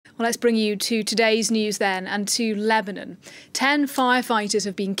Well, let's bring you to today's news then, and to Lebanon. 10 firefighters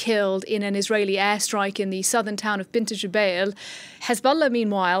have been killed in an Israeli airstrike in the southern town of Bint Jbeil. Hezbollah,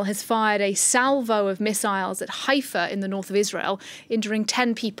 meanwhile, has fired a salvo of missiles at Haifa in the north of Israel, injuring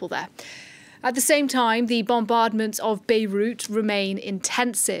 10 people there. At the same time, the bombardments of Beirut remain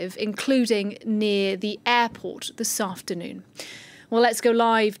intensive, including near the airport this afternoon. Well, let's go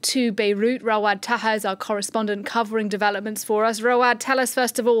live to Beirut. Rawad Taha is our correspondent covering developments for us. Rawad, tell us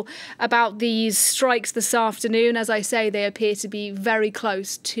first of all about these strikes this afternoon. As I say, they appear to be very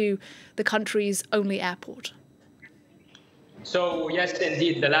close to the country's only airport. So, yes,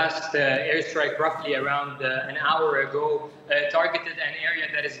 indeed, the last airstrike roughly around an hour ago targeted an area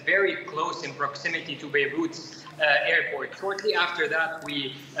that is very close in proximity to Beirut's airport. Shortly after that,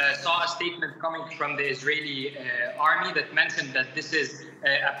 we saw a statement coming from the Israeli army that mentioned that this is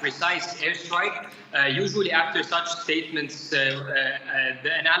a precise airstrike. Usually after such statements,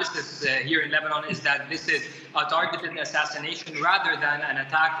 the analysis here in Lebanon is that this is a targeted assassination rather than an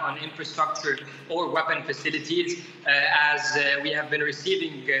attack on infrastructure or weapon facilities, as we have been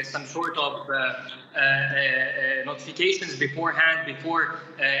receiving some sort of notifications beforehand, before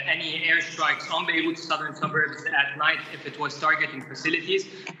any airstrikes on Beirut's southern suburbs at night, if it was targeting facilities.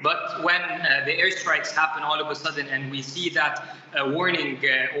 But when the airstrikes happen all of a sudden and we see that warning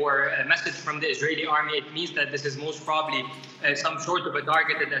or a message from the Israeli army, it means that this is most probably some sort of a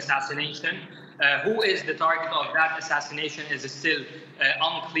targeted assassination. Who is the target of that assassination is still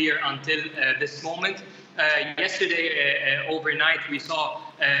unclear until this moment. Yesterday, overnight, we saw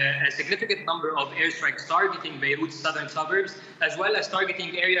a significant number of airstrikes targeting Beirut's southern suburbs, as well as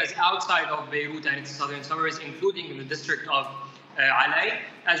targeting areas outside of Beirut and its southern suburbs, including the district of Alay,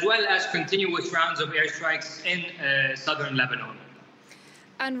 as well as continuous rounds of airstrikes in southern Lebanon.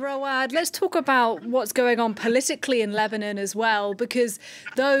 And Rawad, let's talk about what's going on politically in Lebanon as well, because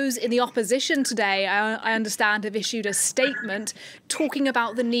those in the opposition today, I understand, have issued a statement talking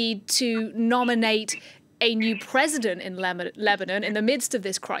about the need to nominate a new president in Lebanon in the midst of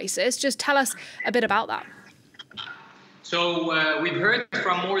this crisis. Just tell us a bit about that. So we've heard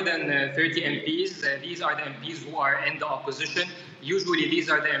from more than 30 MPs. These are the MPs who are in the opposition. Usually these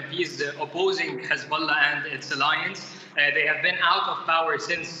are the MPs opposing Hezbollah and its alliance. They have been out of power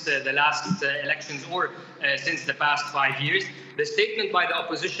since the last elections, or since the past 5 years. The statement by the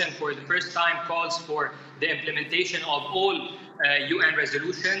opposition for the first time calls for the implementation of all UN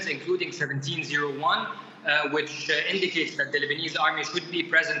resolutions, including 1701, which indicates that the Lebanese army should be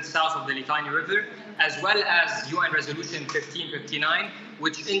present south of the Litani River, as well as UN Resolution 1559,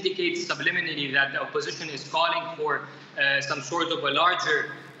 which indicates subliminally that the opposition is calling for some sort of a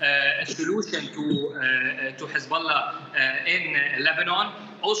larger solution to Hezbollah in Lebanon.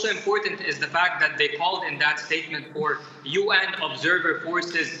 Also important is the fact that they called in that statement for UN observer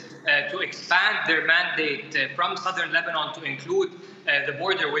forces to expand their mandate from southern Lebanon to include the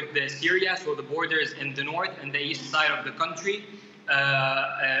border with Syria, so the borders in the north and the east side of the country.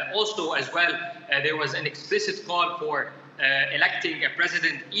 Also, as well, there was an explicit call for electing a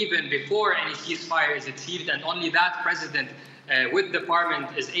president even before any ceasefire is achieved, and only that president with the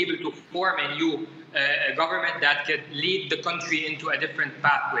parliament is able to form a new government that could lead the country into a different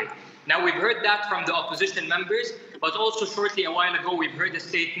pathway. Now, we've heard that from the opposition members, but also shortly a while ago, we've heard a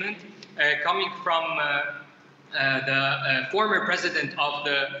statement coming from the former president of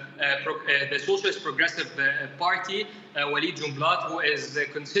the Socialist Progressive Party, Walid Jumblat, who is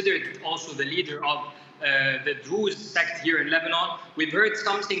considered also the leader of the Druze sect here in Lebanon. We've heard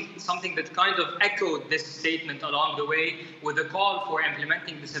something that kind of echoed this statement along the way, with a call for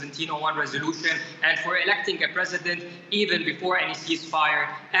implementing the 1701 resolution and for electing a president even before any ceasefire,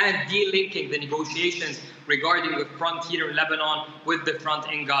 and delinking the negotiations regarding the front here in Lebanon with the front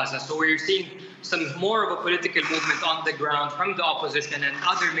in Gaza. So we're seeing some more of a political movement on the ground from the opposition and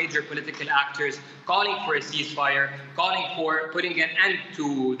other major political actors calling for a ceasefire, calling for putting an end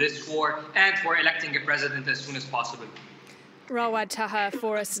to this war, and for electing a president as soon as possible. Rawad Taha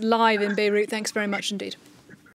for us live in Beirut. Thanks very much indeed.